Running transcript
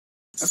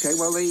OK,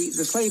 well,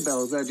 the sleigh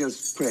bells, they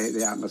just create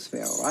the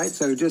atmosphere, all right?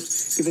 So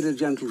just give it a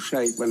gentle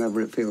shake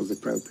whenever it feels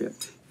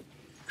appropriate.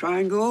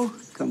 Triangle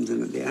comes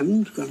in at the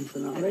end, grand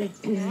finale.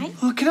 OK.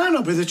 Oh, can I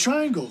not be the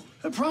triangle?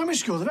 At primary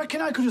school, they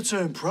reckon I could have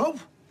turned pro.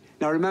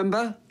 Now,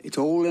 remember, it's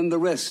all in the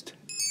wrist.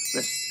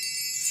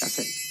 Wrist. That's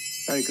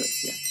it. Very good,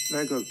 yeah.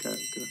 Very good, Kurt.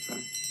 Good,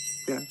 fine.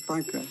 Yeah,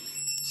 fine, Kurt.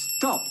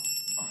 Stop.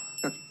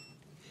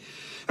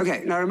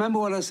 OK, now remember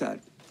what I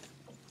said.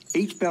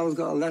 Each bell's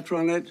got a letter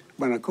on it.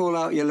 When I call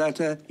out your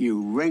letter,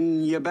 you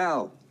ring your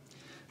bell.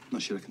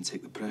 Not sure I can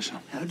take the pressure.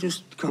 Now,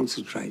 just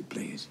concentrate,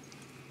 please.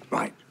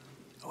 Right.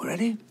 All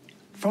ready?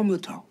 From the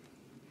top.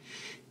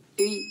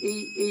 E,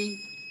 E, E,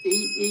 E,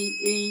 E,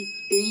 E,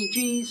 E,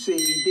 G, C,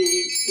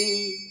 D,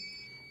 E,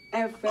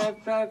 F,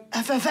 F, F...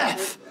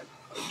 FFF?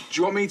 Do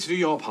you want me to do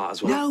your part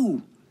as well?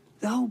 No.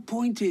 The whole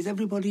point is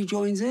everybody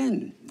joins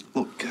in.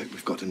 Look, Kurt,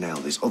 we've got to nail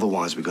this.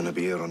 Otherwise, we're going to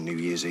be here on New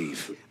Year's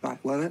Eve. Right,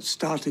 well, let's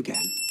start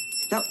again.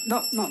 No,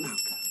 not now,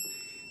 Kurt.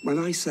 When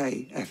I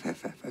say F,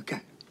 F, F, OK.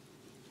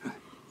 Right.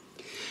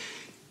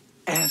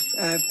 F,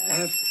 F,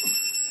 F,